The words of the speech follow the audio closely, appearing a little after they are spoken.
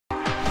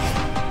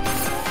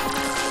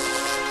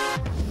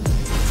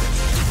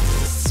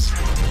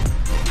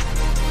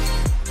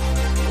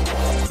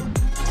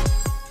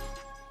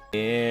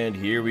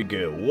here we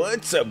go.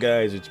 What's up,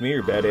 guys? It's me,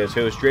 your badass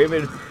host,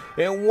 Draven,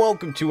 and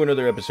welcome to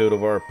another episode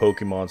of our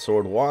Pokemon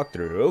Sword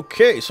walkthrough.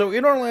 Okay, so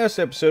in our last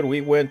episode,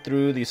 we went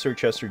through the Sir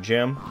Chester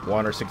Gem,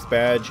 won our 6th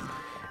badge,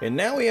 and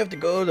now we have to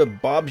go to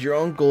Bob's Your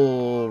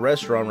Uncle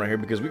restaurant right here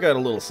because we got a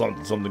little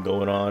something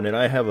going on, and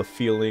I have a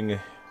feeling...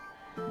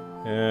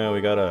 we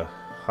got a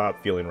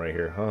hot feeling right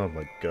here. Oh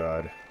my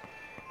god.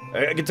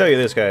 I can tell you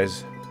this,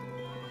 guys.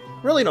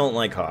 Really don't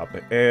like Hop,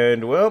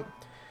 and, well,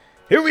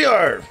 here we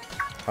are!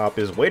 Hop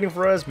is waiting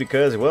for us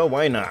because, well,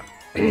 why not?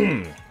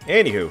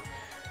 Anywho,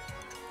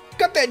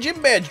 got that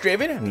gym badge,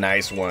 Draven.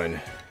 Nice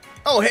one.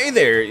 Oh, hey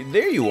there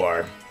you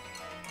are.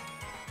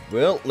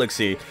 Well, let's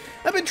see.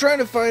 I've been trying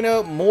to find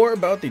out more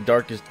about the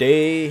Darkest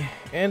Day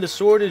and the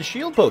Sword and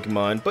Shield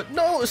Pokemon, but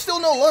no, still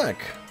no luck.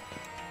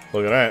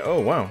 Look at that. Oh,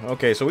 wow.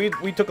 Okay, so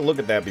we took a look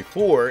at that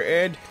before,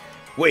 and...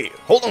 Wait,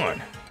 hold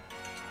on.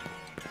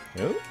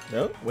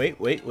 No,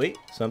 wait.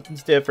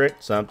 Something's different.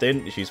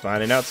 She's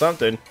finding out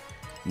something.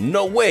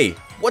 No way!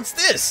 What's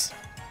this?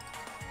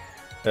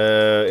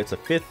 It's a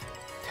 5th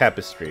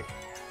tapestry.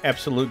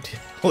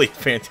 Absolutely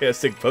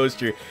fantastic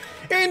poster.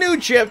 A new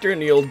chapter in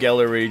the old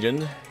Galar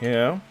region.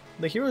 Yeah.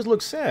 The heroes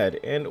look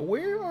sad. And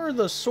where are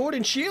the sword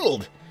and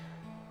shield?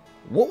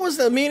 What was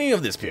the meaning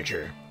of this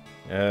picture?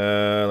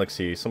 Let's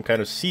see. Some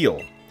kind of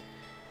seal.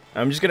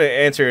 I'm just gonna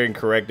answer in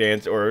correct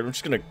answer, or I'm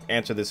just gonna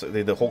answer this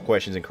the whole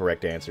questions in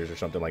correct answers or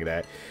something like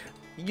that.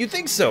 You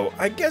think so?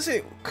 I guess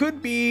it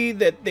could be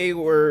that they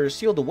were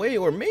sealed away,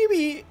 or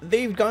maybe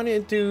they've gone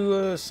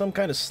into some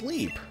kind of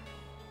sleep.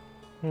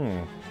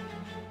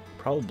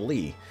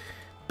 Probably.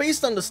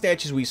 Based on the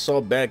statues we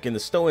saw back in the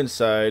snow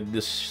inside,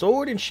 the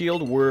sword and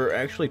shield were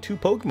actually 2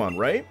 Pokemon,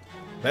 right?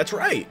 That's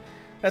right.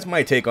 That's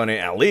my take on it,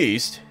 at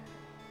least.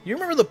 You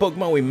remember the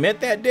Pokemon we met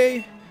that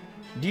day?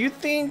 Do you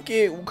think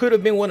it could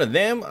have been one of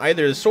them,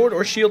 either the sword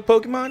or shield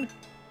Pokemon?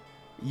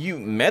 You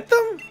met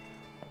them?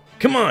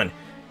 Come on.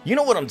 You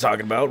know what I'm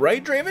talking about,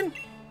 right, Draven?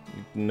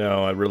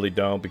 No, I really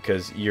don't,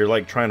 because you're,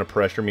 like, trying to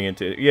pressure me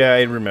into... Yeah,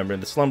 I remember.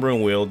 The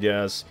Slumbering Weald,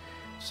 yes.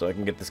 So I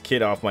can get this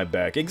kid off my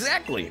back.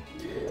 Exactly!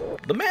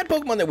 The mad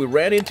Pokemon that we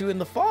ran into in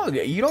the fog,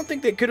 you don't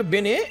think that could have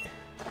been it?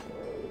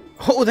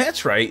 Oh,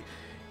 that's right.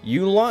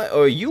 You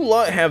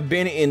lot have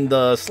been in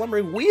the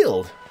Slumbering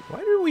Weald. Why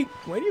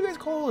do you guys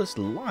call this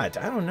lot?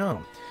 I don't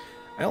know.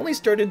 I only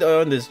started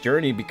on this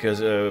journey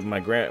because my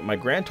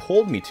grand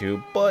told me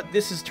to, but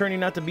this is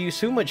turning out to be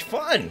so much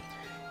fun.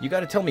 You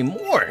gotta tell me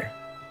more.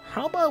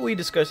 How about we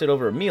discuss it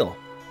over a meal?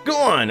 Go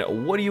on,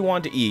 what do you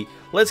want to eat?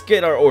 Let's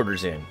get our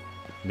orders in.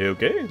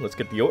 Okay, let's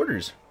get the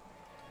orders.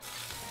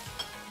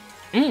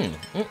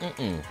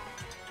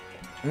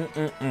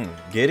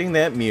 Getting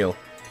that meal.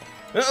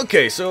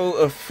 Okay, so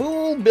a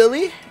full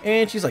Billy,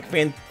 and she's like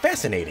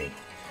fascinating.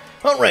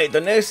 All right, the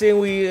next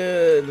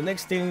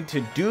thing to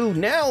do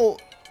now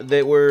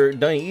that we're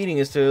done eating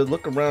is to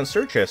look around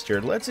Sir Chester.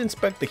 Let's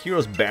inspect the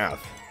hero's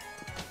bath.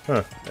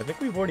 Huh? I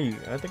think I've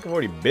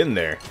already been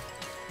there.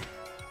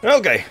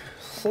 Okay,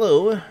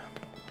 so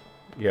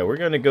yeah, we're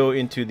gonna go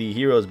into the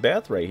hero's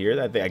bath right here.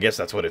 I guess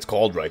that's what it's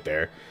called right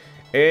there.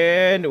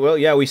 And well,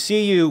 yeah, we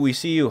see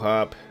you,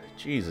 Hop.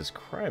 Jesus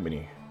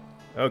criminy.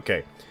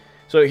 Okay,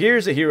 so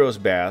here's the hero's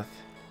bath,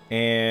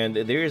 and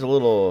there's a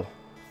little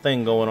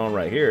thing going on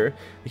right here.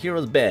 The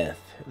hero's bath.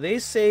 They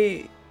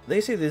say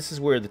this is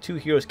where the 2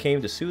 heroes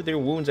came to soothe their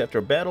wounds after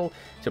a battle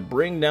to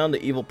bring down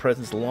the evil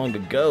presence long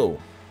ago.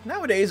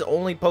 Nowadays,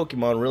 only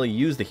Pokemon really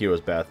use the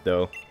hero's bath,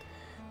 though.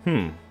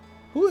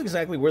 Who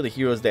exactly were the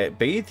heroes that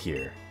bathed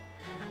here?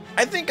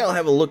 I think I'll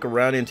have a look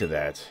around into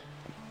that.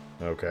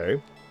 Okay.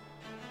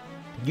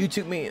 You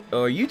two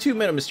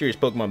met a mysterious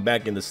Pokemon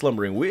back in the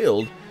Slumbering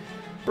Weald.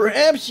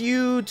 Perhaps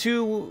you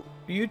two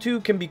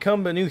can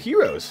become the new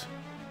heroes.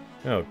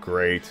 Oh,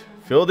 great.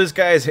 Fill this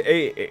guy's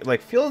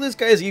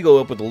ego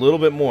up with a little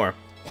bit more.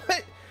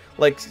 What?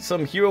 Like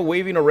some hero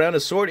waving around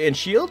a sword and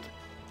shield?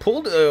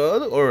 Pulled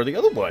or the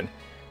other one?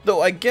 Though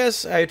I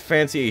guess I'd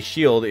fancy a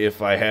shield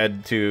if I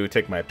had to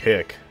take my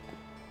pick.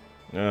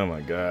 Oh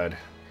my god.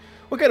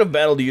 What kind of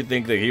battle do you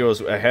think the heroes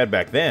had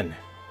back then?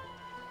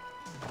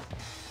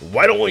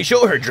 Why don't we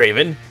show her,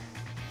 Draven?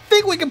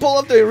 Think we can pull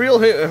off the real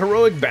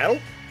heroic battle?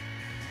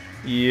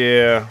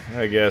 Yeah,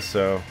 I guess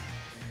so.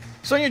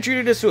 Sonia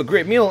treated us to a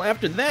great meal.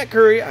 After that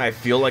curry, I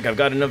feel like I've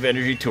got enough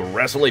energy to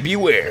wrestle a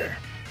beware.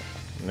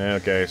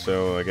 Okay,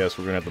 so I guess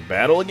we're gonna have to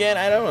battle again?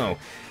 I don't know.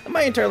 I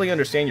might entirely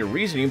understand your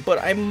reasoning, but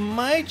I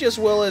might just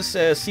well as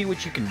see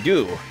what you can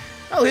do.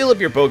 I'll heal up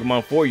your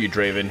Pokemon for you,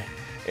 Draven,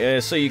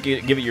 so you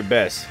can give it your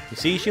best. You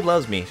see, she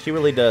loves me. She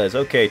really does.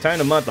 Okay, time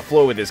to mop the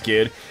floor with this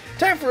kid.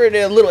 Time for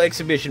a little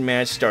exhibition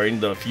match starting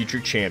the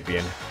future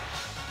champion.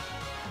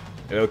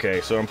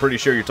 Okay, so I'm pretty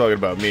sure you're talking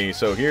about me.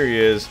 So here he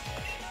is.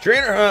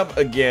 Trainer Hop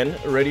again,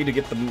 ready to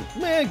get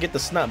the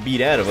snot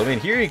beat out of him.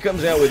 And here he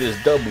comes out with his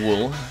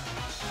Double.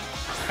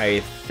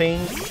 I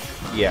think,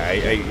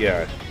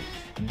 yeah.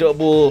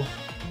 Double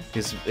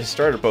his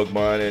starter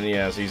Pokemon, and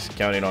yes, he's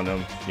counting on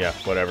them. Yeah,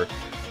 whatever.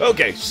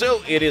 Okay,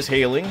 so it is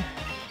hailing.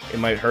 It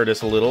might hurt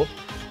us a little.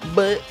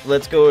 But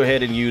let's go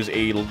ahead and use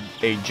a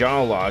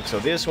jaw lock. So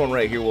this one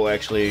right here will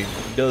actually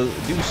do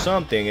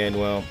something, and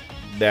well,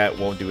 that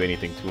won't do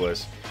anything to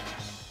us.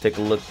 Take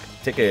a look,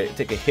 take a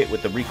hit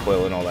with the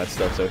recoil and all that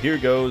stuff. So here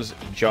goes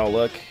jaw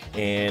lock,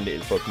 and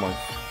Pokemon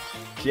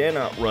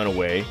cannot run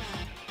away.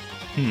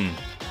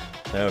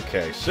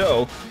 Okay,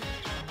 so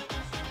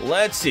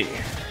let's see.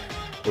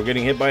 We're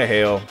getting hit by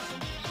hail.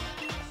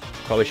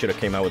 Probably should have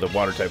came out with a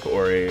water type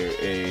or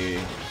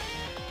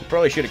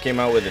probably should have came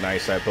out with an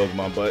ice type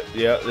Pokemon, but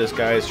yeah, this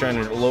guy is trying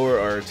to lower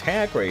our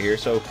attack right here.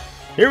 So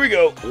here we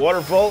go,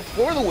 waterfall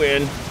for the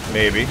win,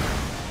 maybe,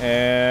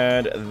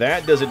 and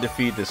that doesn't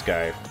defeat this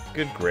guy.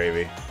 Good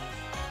gravy.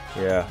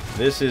 Yeah,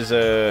 this is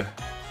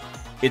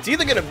it's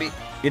either gonna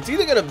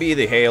be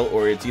the hail,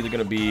 or it's either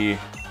gonna be,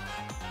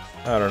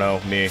 I don't know,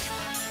 me.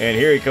 And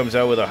here he comes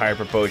out with a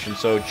hyper potion.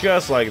 So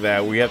just like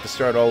that, we have to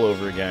start all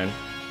over again.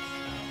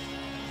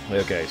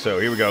 Okay, so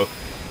here we go.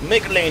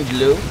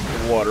 Michelangelo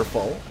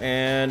waterfall,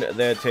 and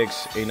that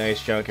takes a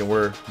nice chunk, and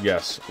we're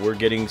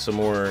getting some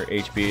more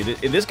HP.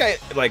 This guy,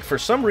 like, for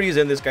some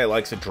reason, this guy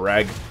likes to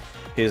drag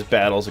his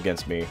battles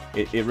against me.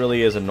 It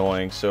really is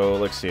annoying. So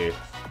let's see.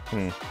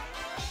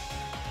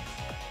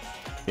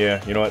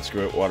 Yeah, you know what?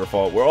 Screw it.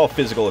 Waterfall. We're all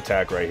physical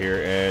attack right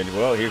here, and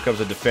well, here comes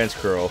a defense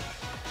curl.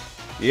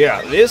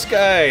 Yeah, this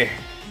guy.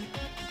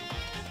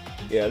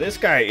 Yeah, this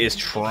guy is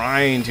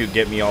trying to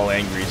get me all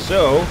angry.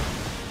 So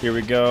here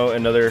we go.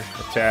 Another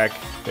attack.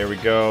 There we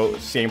go.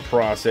 Same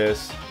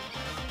process.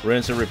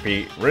 Rinse and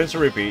repeat. Rinse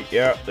and repeat.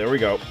 Yeah, there we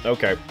go.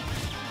 Okay.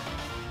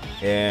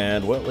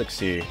 And well, let's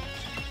see.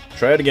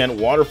 Try it again.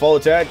 Waterfall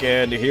attack,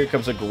 and here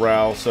comes a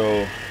growl.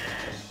 So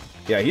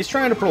yeah, he's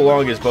trying to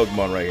prolong his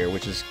Pokemon right here,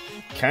 which is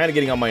kind of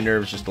getting on my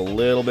nerves just a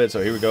little bit.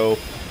 So here we go.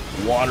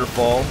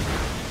 Waterfall.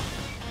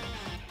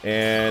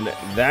 And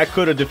that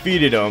could have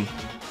defeated him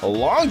a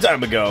long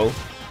time ago.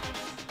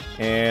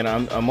 And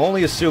I'm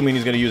only assuming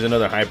he's going to use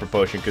another hyper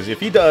potion, because if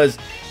he does,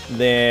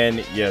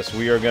 then yes,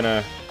 we are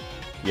gonna,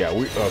 yeah,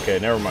 okay,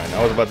 never mind.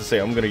 I was about to say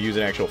I'm gonna use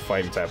an actual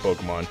fighting type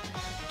Pokemon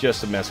just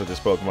to mess with this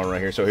Pokemon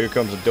right here. So here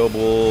comes a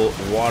double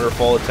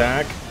waterfall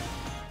attack,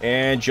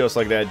 and just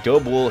like that,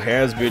 Double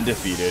has been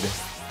defeated.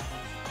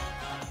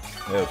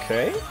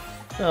 Okay,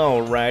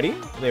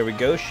 alrighty, there we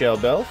go. Shell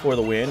Bell for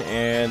the win,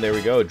 and there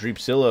we go.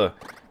 Dreepzilla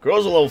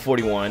grows to level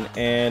 41,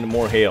 and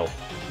more hail.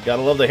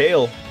 Gotta love the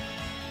hail.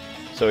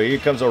 So here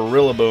comes a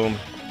Rillaboom.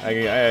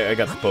 I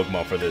got the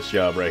Pokemon for this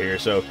job right here.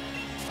 So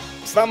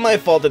it's not my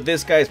fault that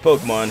this guy's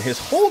Pokemon, his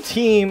whole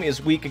team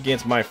is weak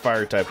against my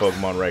fire-type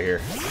Pokemon right here.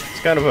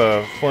 It's kind of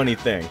a funny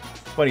thing,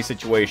 funny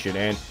situation.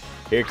 And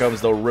here comes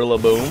the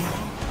Rillaboom.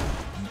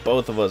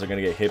 Both of us are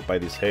going to get hit by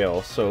this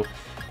hail. So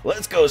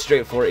let's go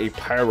straight for a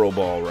Pyro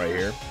Ball right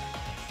here.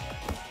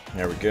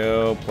 There we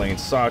go, playing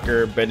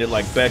soccer, bend it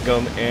like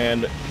Beckham,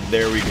 and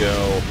there we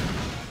go.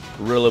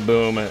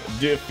 Rillaboom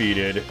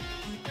defeated.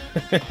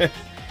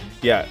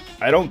 Yeah,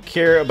 I don't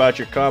care about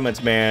your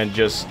comments, man.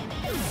 Just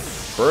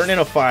burn in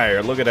a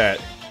fire. Look at that.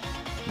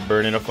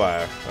 Burn in a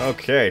fire.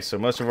 Okay, so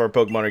most of our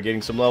Pokemon are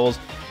getting some levels.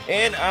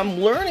 And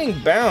I'm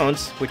learning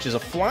Bounce, which is a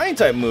flying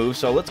type move.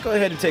 So let's go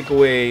ahead and take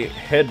away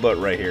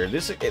Headbutt right here.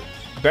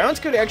 Bounce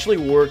could actually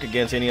work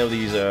against any of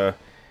these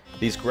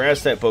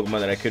grass type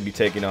Pokemon that I could be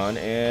taking on.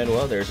 And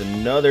well, there's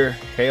another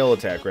hail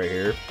attack right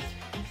here.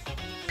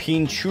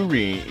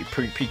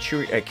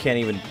 Pichuri, I can't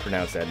even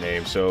pronounce that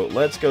name. So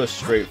let's go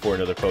straight for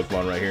another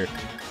Pokemon right here.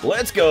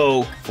 Let's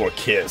go for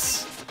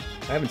Kiss.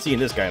 I haven't seen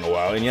this guy in a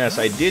while. And yes,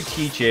 I did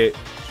teach it,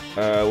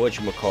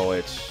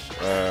 whatchamacallit,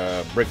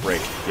 Brick Break,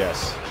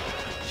 yes.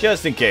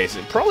 Just in case.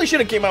 It probably should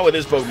have came out with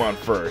this Pokemon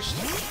first.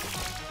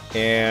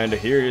 And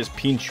here is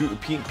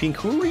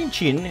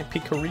Pinkurinchin.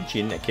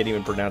 I can't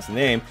even pronounce the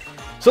name.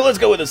 So let's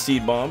go with a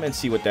Seed Bomb and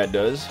see what that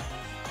does.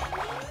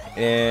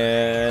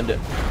 And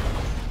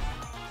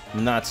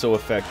not so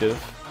effective,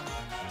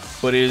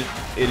 but it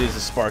is a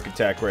spark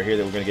attack right here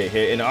that we're gonna get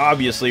hit, and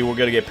obviously we're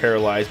gonna get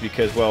paralyzed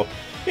because, well,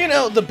 you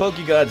know, the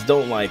Pokegods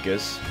don't like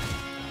us,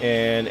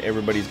 and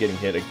everybody's getting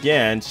hit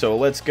again. So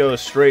let's go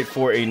straight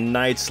for a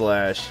Night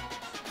Slash.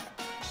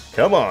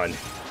 Come on,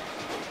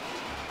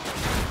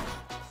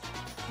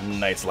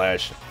 Night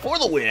Slash for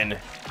the win.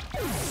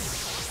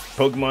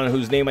 Pokemon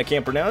whose name I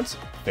can't pronounce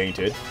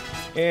fainted,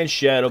 and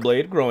Shadow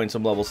Blade growing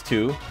some levels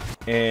too,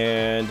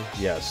 and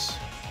yes,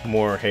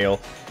 more hail.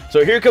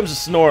 So here comes a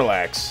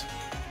Snorlax.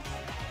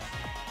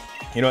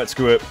 You know what?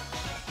 Screw it.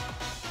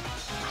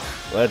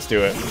 Let's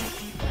do it.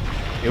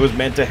 It was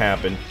meant to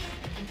happen.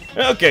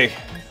 Okay.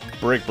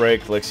 Brick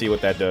Break. Let's see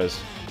what that does.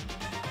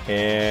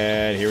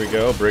 And here we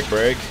go. Brick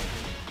Break.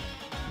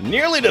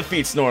 Nearly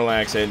defeats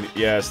Snorlax. And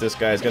yes, this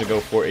guy's going to go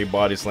for a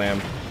Body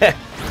Slam.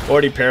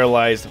 Already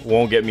paralyzed.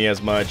 Won't get me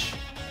as much.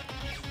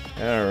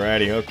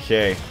 Alrighty.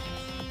 Okay.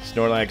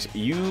 Snorlax,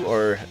 you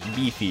are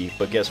beefy.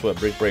 But guess what?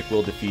 Brick Break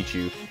will defeat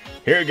you.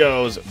 Here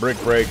goes Brick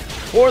Break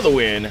for the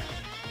win.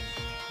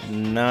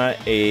 Not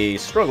a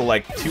struggle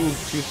like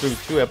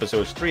three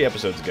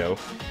episodes ago.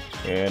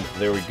 And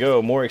there we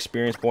go. More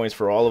experience points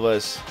for all of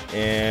us.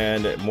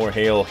 And more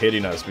hail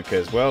hitting us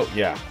because, well,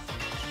 yeah.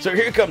 So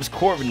here comes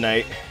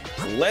Corviknight.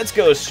 let's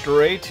go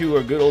straight to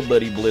our good old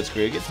buddy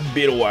Blitzkrieg. It's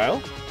been a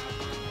while.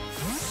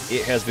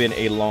 It has been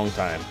a long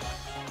time.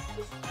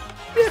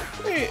 Yeah,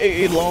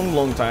 a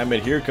long time.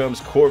 And here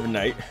comes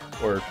Corviknight,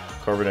 or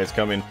Corviknight's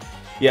coming.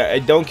 Yeah, I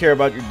don't care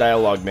about your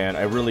dialogue, man.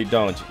 I really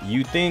don't.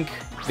 You think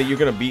that you're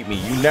gonna beat me?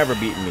 You never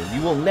beat me.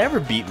 You will never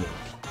beat me.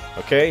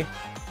 Okay?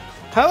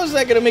 How is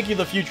that gonna make you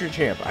the future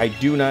champ? I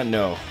do not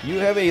know. You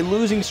have a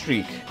losing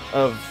streak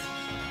of,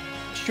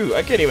 shoot,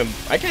 I can't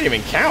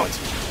even count.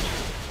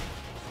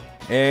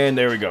 And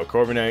there we go.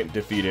 Corviknight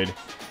defeated.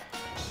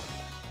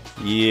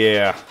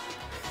 Yeah.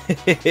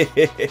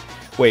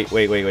 Wait.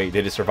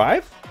 Did it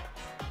survive?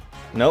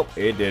 Nope,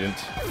 it didn't.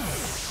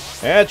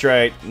 That's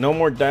right. No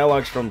more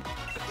dialogues from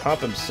Hop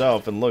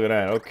himself, and look at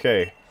that.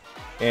 Okay.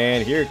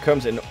 And here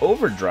comes an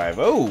overdrive.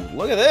 Oh,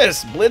 look at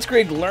this.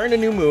 Blitzkrieg learned a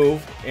new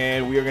move,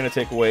 and we are going to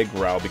take away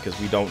Growl because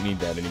we don't need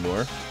that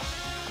anymore.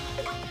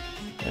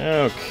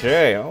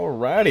 Okay,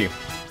 alrighty.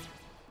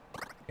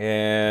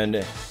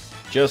 And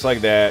just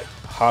like that,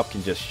 Hop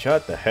can just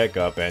shut the heck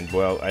up, and,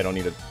 well, I don't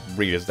need to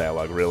read his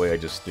dialogue, really.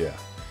 Yeah.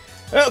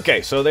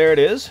 Okay, so there it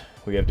is.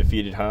 We have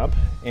defeated Hop,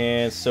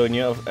 and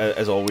Sonya,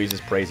 as always, is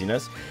praising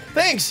us.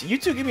 Thanks! You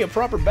two give me a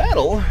proper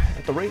battle.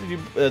 At the rate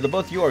the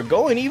both of you are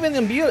going, even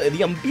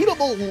the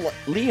unbeatable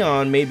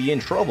Leon may be in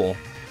trouble.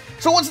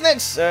 So what's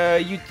next,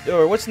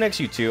 what's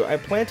next, you two? I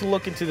plan to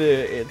look into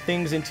the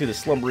things into the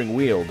slumbering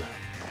weald.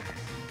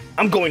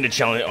 I'm going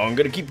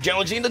to keep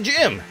challenging the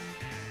gym.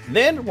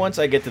 Then, once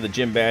I get to the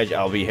gym badge,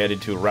 I'll be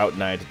headed to Route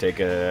 9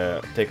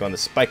 to take on the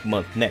Spike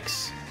Month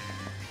next.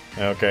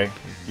 Okay.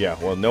 Yeah,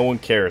 well, no one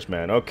cares,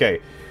 man.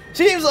 Okay.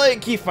 Seems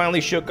like he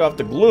finally shook off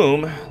the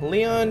gloom.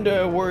 Leon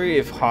worried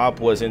if Hop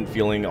wasn't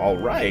feeling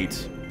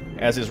alright.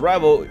 As his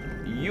rival,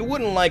 you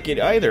wouldn't like it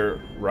either,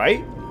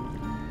 right?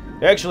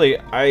 Actually,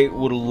 I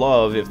would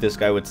love if this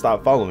guy would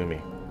stop following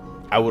me.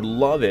 I would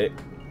love it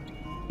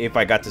if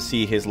I got to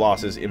see his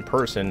losses in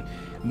person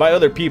by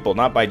other people,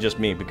 not by just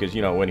me, because,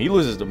 you know, when he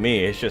loses to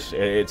me,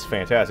 it's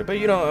fantastic. But,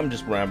 you know, I'm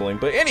just rambling.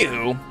 But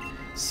anywho,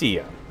 see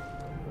ya.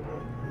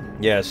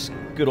 Yes,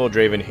 good old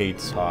Draven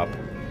hates Hop.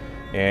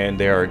 And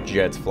there are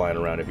jets flying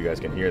around, if you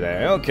guys can hear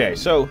that. Okay,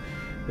 so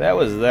that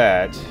was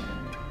that.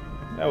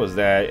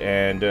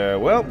 And,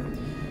 well,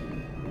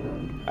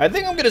 I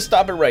think I'm going to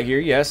stop it right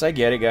here. Yes, I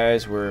get it,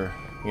 guys. We're,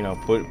 you know,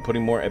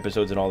 putting more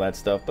episodes and all that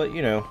stuff. But,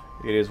 you know,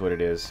 it is what it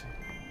is.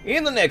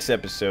 In the next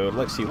episode,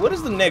 let's see. What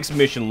is the next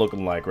mission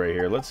looking like right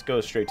here? Let's go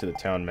straight to the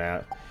town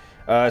map.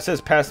 It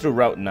says pass through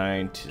Route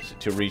 9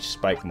 to reach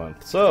Spike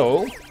Month.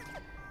 So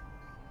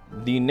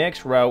the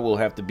next route will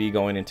have to be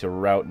going into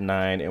Route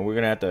 9, and we're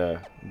going to have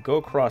to go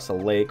across a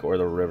lake or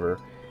the river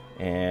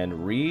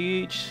and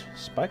reach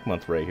Spike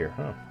Month right here,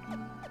 huh?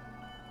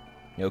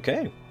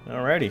 Okay,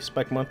 alrighty,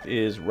 Spike Month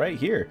is right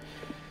here.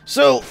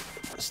 So,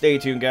 stay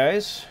tuned,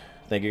 guys.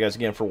 Thank you guys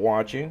again for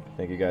watching.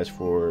 Thank you guys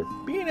for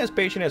being as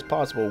patient as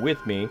possible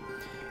with me.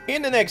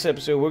 In the next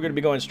episode, we're going to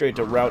be going straight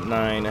to Route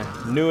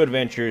 9. New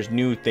adventures,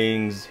 new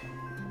things,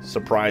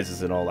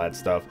 surprises, and all that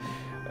stuff.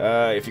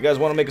 If you guys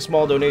want to make a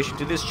small donation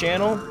to this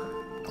channel,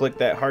 click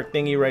that heart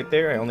thingy right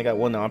there. I only got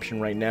one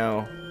option right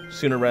now.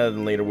 Sooner rather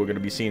than later, we're going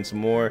to be seeing some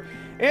more.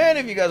 And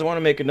if you guys want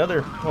to make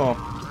another, well,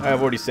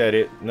 I've already said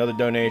it, another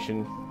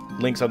donation,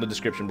 links on the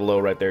description below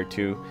right there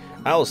too.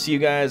 I will see you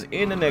guys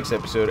in the next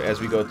episode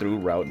as we go through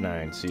Route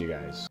 9. See you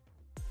guys.